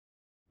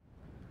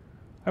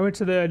I went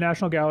to the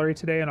National Gallery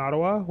today in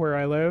Ottawa, where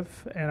I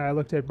live, and I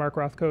looked at Mark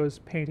Rothko's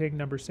painting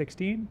number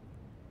 16,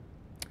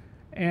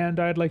 and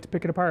I'd like to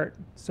pick it apart.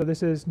 So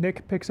this is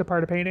Nick Picks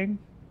Apart a Painting,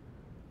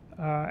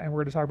 and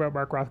we're going to talk about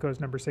Mark Rothko's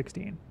number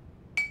 16.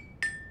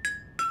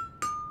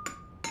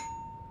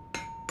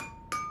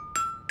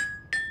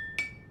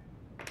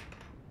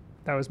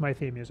 That was my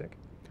theme music.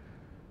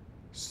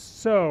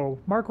 So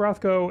Mark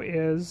Rothko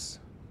is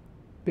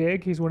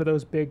big. He's one of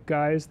those big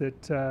guys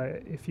that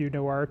if you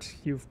know art,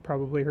 you've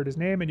probably heard his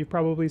name and you've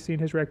probably seen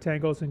his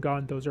rectangles and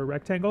gone, those are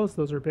rectangles.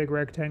 Those are big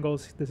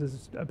rectangles. This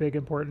is a big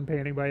important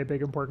painting by a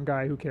big important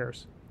guy. Who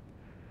cares?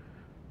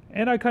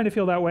 And I kind of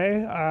feel that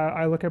way.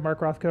 I look at Mark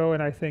Rothko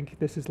and I think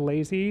this is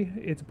lazy.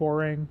 It's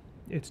boring.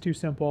 It's too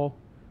simple.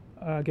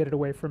 Get it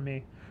away from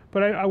me.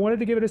 But I wanted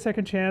to give it a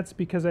second chance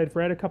because I'd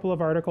read a couple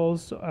of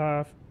articles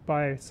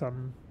by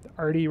some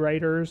arty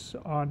writers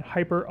on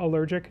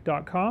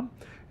hyperallergic.com.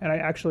 And I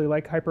actually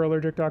like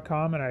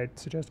hyperallergic.com, and I'd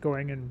suggest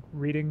going and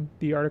reading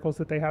the articles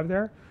that they have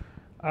there.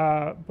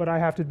 But I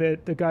have to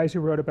admit, the guys who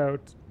wrote about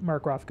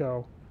Mark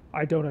Rothko,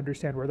 I don't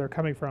understand where they're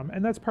coming from.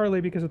 And that's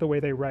partly because of the way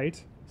they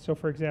write. So,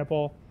 for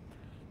example,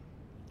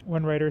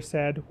 one writer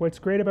said, "What's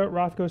great about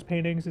Rothko's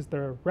paintings is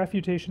the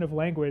refutation of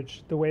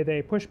language, the way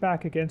they push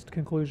back against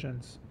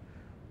conclusions."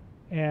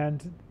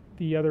 And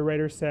the other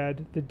writer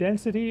said, "The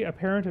density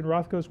apparent in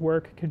Rothko's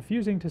work,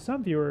 confusing to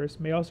some viewers,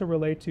 may also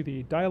relate to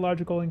the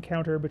dialogical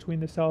encounter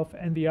between the self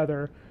and the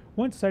other,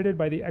 once cited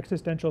by the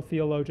existential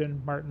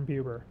theologian Martin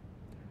Buber."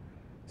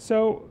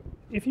 So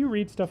if you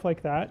read stuff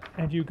like that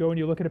and you go and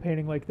you look at a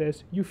painting like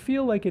this, you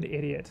feel like an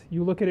idiot.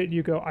 You look at it and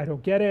you go, I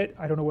don't get it.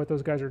 I don't know what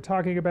those guys are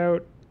talking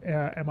about.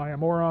 Am I a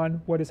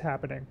moron? What is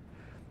happening?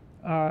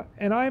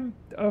 And I'm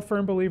a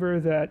firm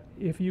believer that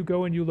if you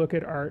go and you look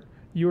at art,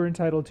 you are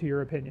entitled to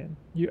your opinion.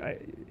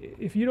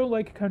 If you don't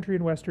like country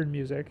and western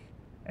music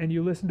and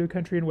you listen to a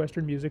country and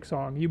western music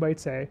song, you might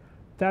say,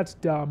 that's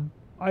dumb.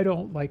 I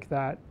don't like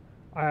that.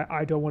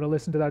 I don't want to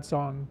listen to that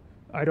song.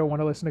 I don't want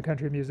to listen to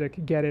country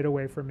music. Get it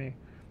away from me.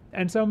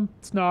 And some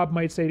snob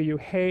might say to you,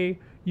 hey,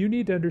 you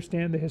need to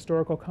understand the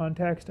historical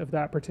context of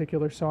that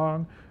particular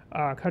song.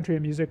 Country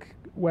and music,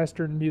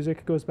 western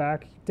music goes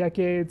back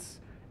decades.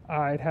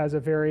 It has a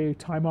very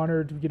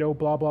time-honored,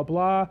 blah, blah,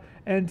 blah.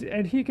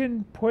 And he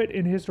can put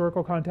in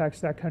historical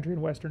context that country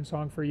and western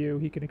song for you.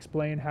 He can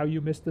explain how you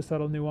missed the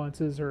subtle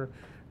nuances, or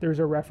there's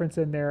a reference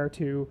in there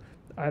to,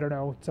 I don't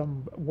know,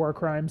 some war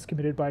crimes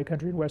committed by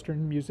country and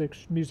western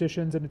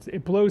musicians. And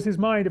it blows his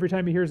mind every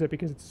time he hears it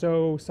because it's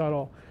so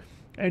subtle.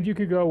 And you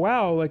could go,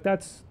 wow, like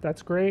that's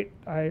great.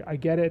 I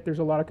get it. There's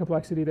a lot of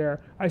complexity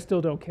there. I still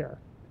don't care.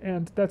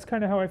 And that's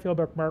kind of how I feel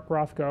about Mark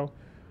Rothko.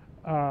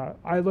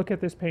 I look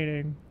at this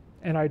painting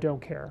and I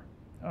don't care.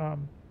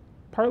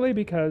 Partly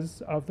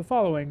because of the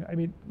following. I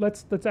mean,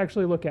 let's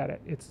actually look at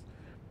it.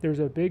 There's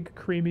a big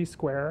creamy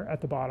square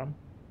at the bottom.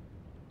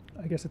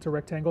 I guess it's a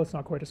rectangle. It's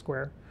not quite a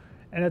square.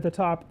 And at the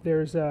top,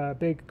 there's a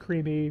big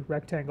creamy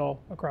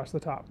rectangle across the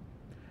top.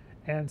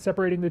 And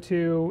separating the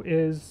two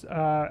is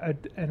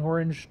an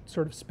orange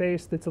sort of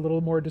space that's a little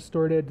more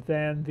distorted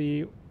than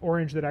the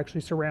orange that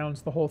actually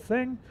surrounds the whole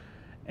thing.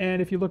 And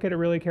if you look at it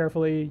really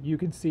carefully, you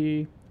can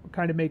see,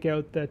 kind of make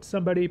out that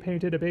somebody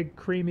painted a big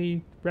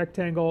creamy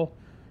rectangle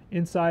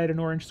inside an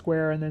orange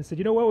square and then said,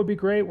 you know what would be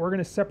great? We're going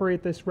to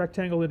separate this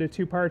rectangle into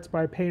two parts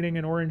by painting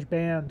an orange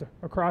band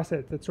across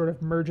it that sort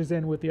of merges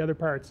in with the other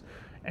parts.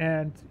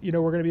 And, we're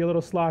going to be a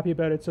little sloppy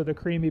about it so the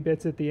creamy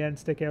bits at the end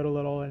stick out a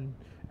little, and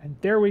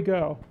there we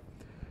go.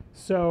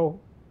 So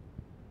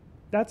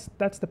that's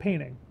the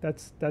painting.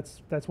 That's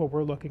what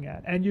we're looking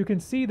at. And you can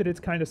see that it's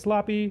kind of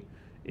sloppy.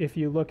 If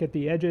you look at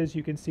the edges,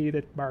 you can see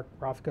that Mark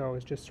Rothko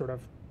has just sort of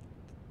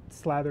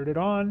slathered it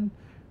on.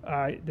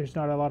 There's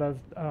not a lot of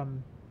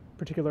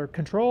particular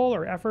control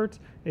or effort.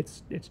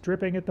 It's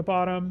dripping at the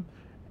bottom.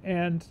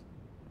 And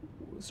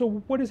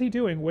so what is he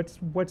doing?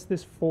 What's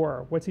this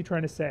for? What's he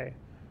trying to say?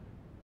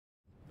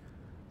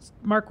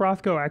 Mark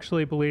Rothko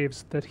actually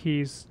believes that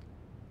he's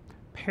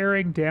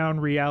paring down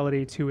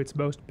reality to its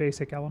most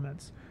basic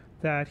elements,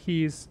 that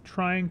he's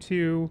trying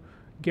to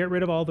get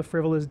rid of all the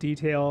frivolous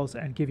details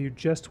and give you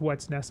just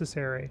what's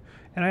necessary.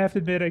 And I have to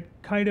admit, it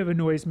kind of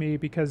annoys me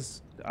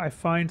because I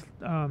find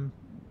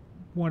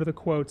one of the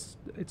quotes,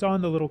 it's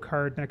on the little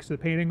card next to the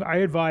painting. I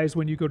advise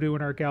when you go to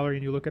an art gallery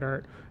and you look at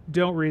art,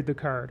 don't read the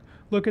card.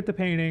 Look at the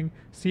painting,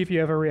 see if you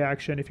have a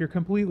reaction. If you're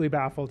completely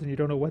baffled and you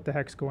don't know what the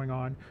heck's going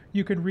on,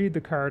 you can read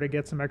the card and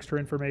get some extra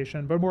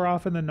information. But more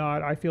often than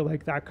not, I feel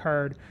like that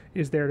card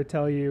is there to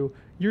tell you,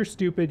 you're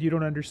stupid, you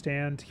don't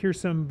understand. Here's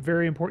some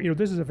very important,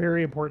 this is a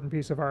very important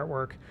piece of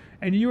artwork.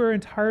 And you are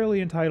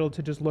entirely entitled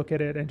to just look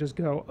at it and just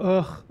go,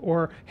 ugh,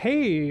 or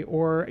hey,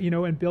 or,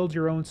 and build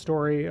your own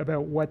story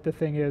about what the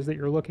thing is that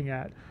you're looking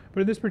at.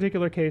 But in this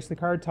particular case, the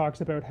card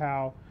talks about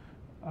how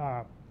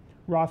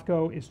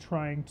Rothko is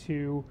trying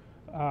to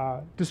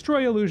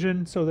destroy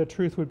illusion so that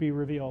truth would be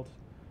revealed.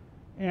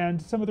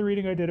 And some of the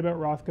reading I did about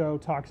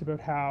Rothko talks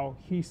about how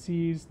he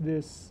sees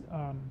this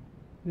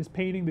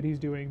painting that he's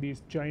doing,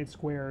 these giant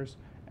squares,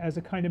 as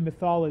a kind of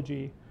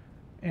mythology.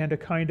 and a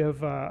kind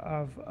of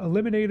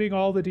eliminating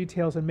all the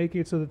details and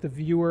making it so that the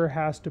viewer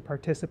has to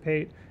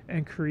participate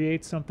and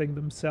create something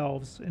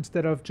themselves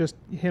instead of just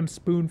him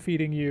spoon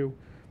feeding you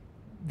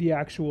the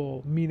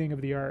actual meaning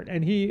of the art.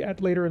 And he,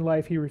 at later in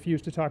life, he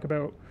refused to talk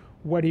about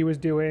what he was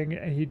doing,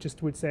 and he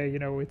just would say, you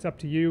know, it's up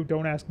to you.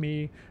 Don't ask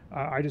me.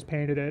 I just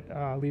painted it.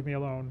 Leave me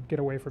alone. Get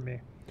away from me.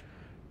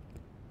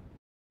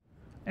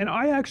 And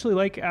I actually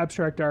like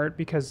abstract art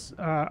because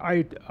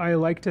I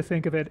like to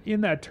think of it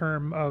in that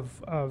term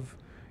of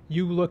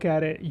you look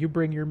at it, you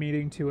bring your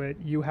meaning to it,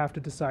 you have to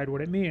decide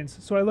what it means.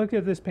 So I looked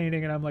at this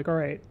painting and I'm like, all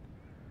right,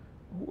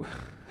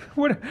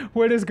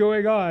 what is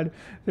going on?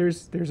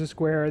 There's a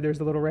square, there's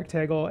a little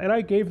rectangle, and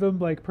I gave them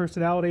like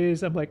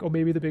personalities. I'm like, oh,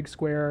 maybe the big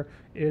square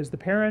is the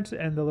parent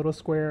and the little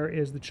square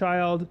is the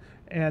child,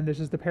 and this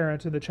is the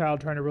parent and the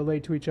child trying to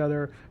relate to each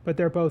other, but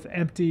they're both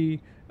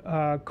empty,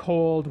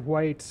 cold,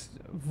 white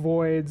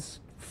voids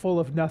full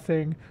of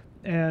nothing,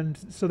 and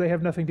so they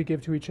have nothing to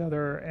give to each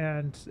other,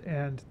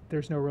 and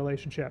there's no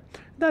relationship.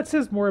 That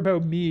says more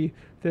about me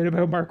than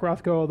about Mark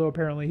Rothko, although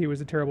apparently he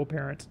was a terrible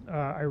parent.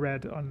 I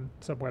read on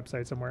some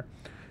website somewhere.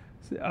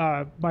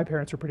 My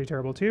parents were pretty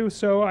terrible too,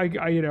 so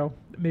I you know,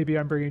 maybe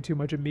I'm bringing too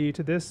much of me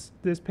to this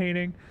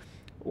painting,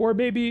 or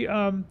maybe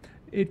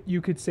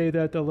you could say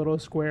that the little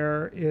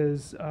square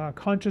is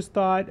conscious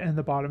thought and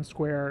the bottom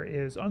square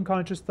is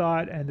unconscious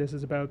thought, and this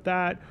is about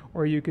that.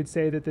 Or you could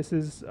say that this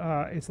is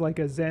it's like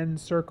a Zen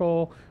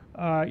circle.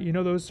 You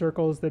know those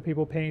circles that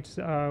people paint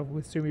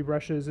with sumi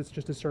brushes? It's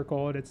just a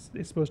circle, and it's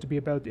supposed to be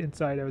about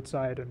inside,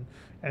 outside,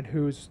 and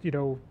who's, you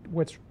know,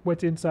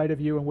 what's inside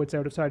of you and what's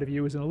outside of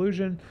you is an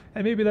illusion.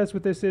 And maybe that's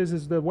what this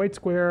is the white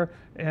square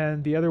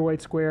and the other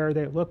white square.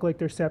 They look like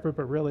they're separate,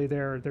 but really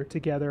they're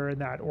together,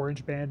 and that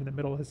orange band in the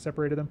middle has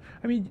separated them.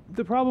 I mean,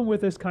 the problem with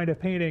this kind of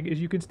painting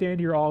is you can stand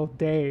here all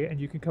day and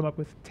you can come up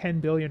with 10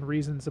 billion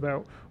reasons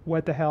about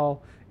what the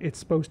hell it's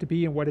supposed to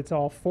be and what it's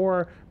all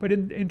for. But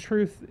in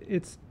truth,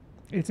 it's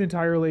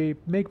entirely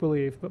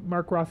make-believe. But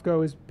Mark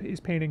Rothko is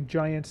painting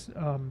giant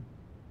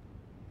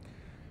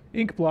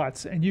ink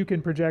blots, and you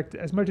can project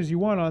as much as you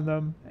want on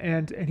them,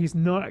 and he's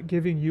not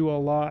giving you a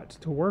lot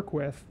to work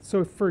with.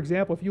 So, for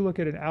example, if you look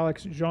at an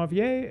Alex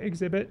Janvier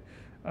exhibit,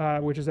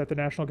 which is at the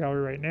National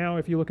Gallery right now,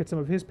 if you look at some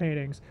of his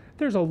paintings,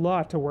 there's a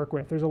lot to work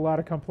with. There's a lot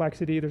of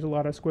complexity, there's a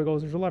lot of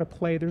squiggles, there's a lot of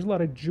play, there's a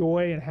lot of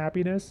joy and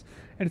happiness.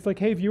 And it's like,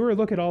 hey, viewer,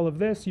 look at all of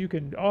this. You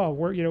can,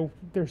 you know,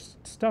 there's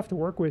stuff to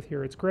work with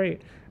here. It's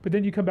great. But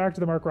then you come back to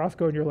the Mark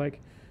Rothko and you're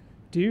like,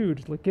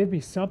 dude, like, give me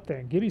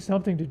something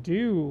to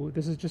do.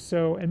 This is just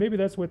so, and maybe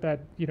that's what that,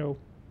 you know,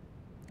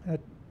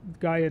 that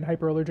guy in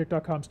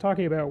hyperallergic.com is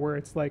talking about, where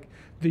it's like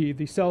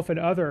the self and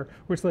other,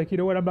 where it's like, you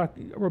know what,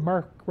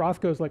 Mark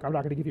Rothko's like, I'm not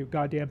going to give you a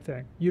goddamn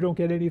thing. You don't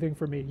get anything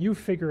from me. You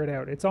figure it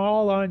out. It's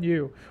all on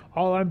you.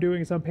 All I'm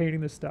doing is I'm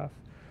painting this stuff.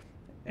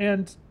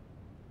 And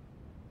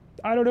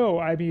I don't know.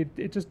 I mean,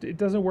 it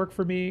doesn't work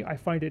for me. I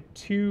find it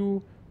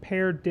too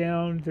pared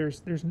down.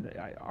 There's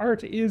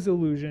art is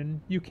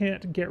illusion. You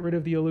can't get rid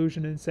of the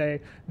illusion and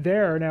say,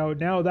 there,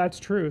 now that's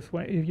truth.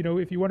 You know,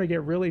 if you want to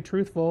get really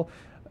truthful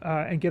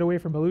and get away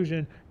from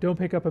illusion, don't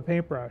pick up a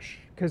paintbrush,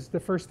 because the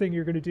first thing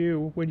you're going to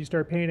do when you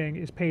start painting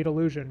is paint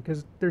illusion.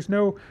 Because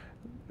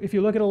if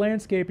you look at a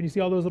landscape and you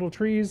see all those little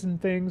trees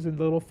and things and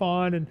the little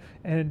fawn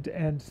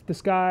and the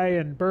sky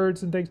and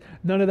birds and things,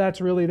 none of that's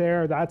really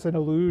there. That's an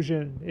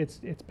illusion. It's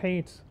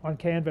paint on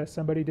canvas.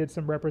 Somebody did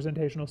some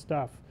representational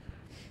stuff.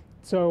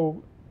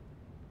 So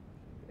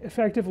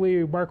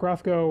effectively, Mark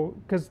Rothko,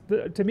 because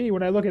to me,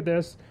 when I look at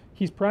this,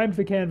 he's primed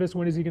the canvas.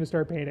 When is he going to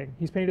start painting?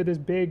 He's painted this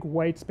big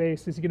white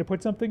space. Is he going to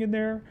put something in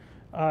there?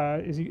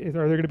 Are there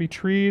going to be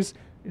trees?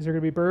 Is there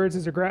going to be birds?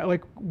 Is there grass?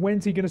 Like,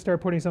 when's he going to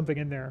start putting something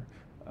in there?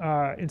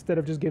 Instead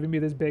of just giving me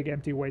this big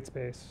empty white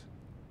space.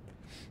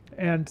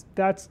 And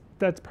that's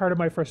part of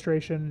my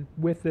frustration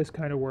with this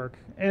kind of work.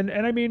 And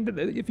I mean,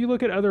 if you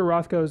look at other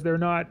Rothkos, they're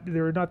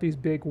not these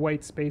big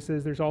white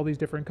spaces. There's all these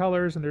different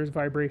colors, and there's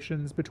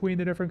vibrations between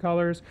the different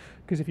colors.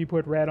 Because if you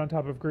put red on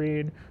top of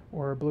green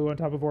or blue on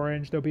top of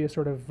orange, there'll be a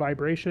sort of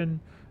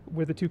vibration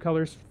with the two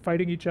colors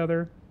fighting each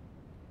other.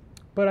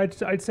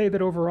 But I'd say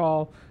that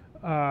overall,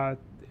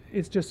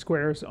 it's just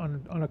squares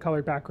on a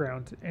colored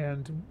background,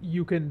 and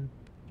you can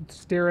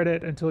stare at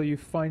it until you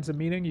find some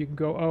meaning. You can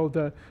go, oh,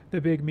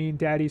 the big mean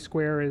daddy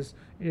square is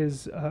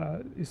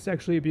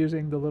sexually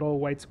abusing the little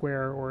white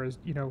square, or is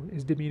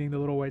demeaning the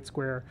little white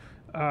square,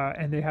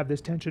 and they have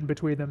this tension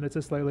between them that's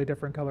a slightly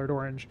different colored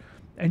orange,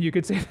 and you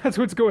could say that's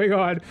what's going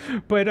on.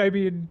 But I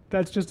mean,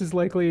 that's just as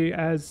likely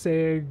as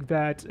saying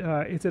that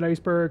it's an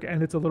iceberg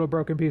and it's a little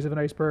broken piece of an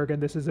iceberg,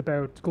 and this is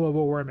about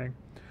global warming,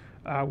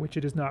 which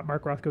it is not.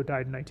 Mark Rothko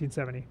died in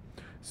 1970.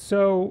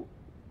 So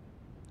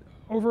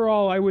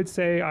overall, I would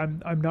say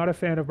I'm not a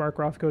fan of Mark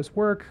Rothko's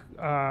work.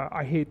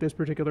 I hate this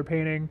particular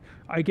painting.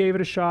 I gave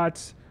it a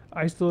shot.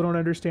 I still don't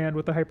understand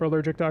what the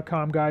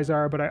hyperallergic.com guys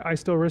are, but I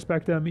still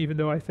respect them, even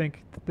though I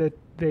think that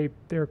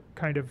they're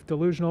kind of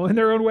delusional in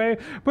their own way.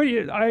 But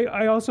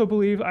I also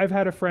believe, I've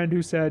had a friend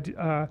who said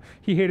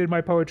he hated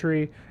my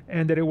poetry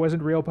and that it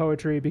wasn't real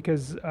poetry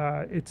because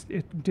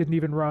it didn't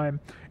even rhyme.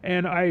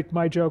 And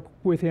my joke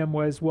with him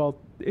was, well,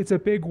 it's a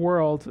big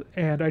world,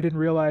 and I didn't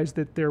realize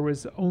that there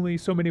was only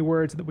so many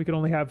words, and that we could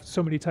only have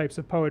so many types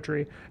of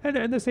poetry.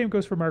 And the same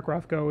goes for Mark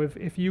Rothko.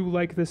 If you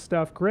like this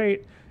stuff,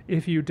 great.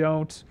 If you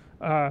don't,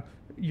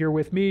 you're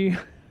with me.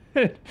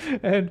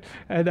 and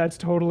that's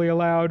totally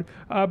allowed.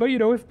 But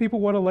if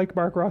people want to like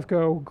Mark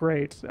Rothko,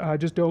 great.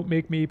 Just don't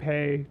make me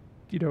pay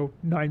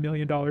 $9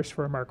 million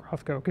for a Mark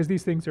Rothko, because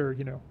these things are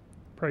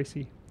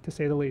pricey, to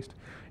say the least.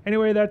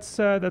 Anyway, that's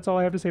all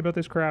I have to say about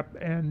this crap.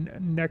 And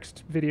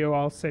next video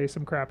I'll say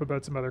some crap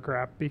about some other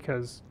crap,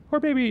 or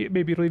maybe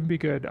it'll even be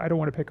good. I don't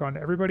want to pick on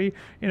everybody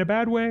in a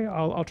bad way.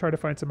 I'll try to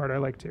find some art I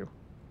like too.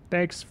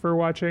 Thanks for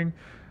watching.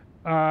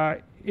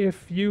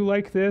 If you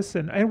like this,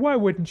 and why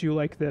wouldn't you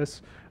like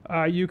this,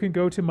 you can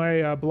go to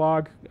my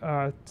blog,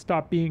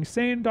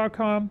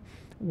 stopbeingsane.com,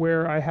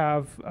 where I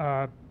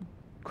have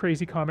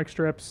crazy comic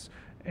strips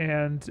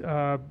and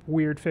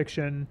weird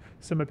fiction,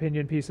 some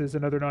opinion pieces,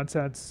 and other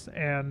nonsense,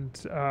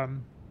 and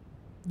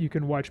you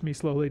can watch me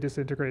slowly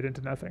disintegrate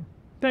into nothing.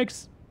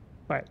 Thanks.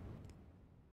 Bye.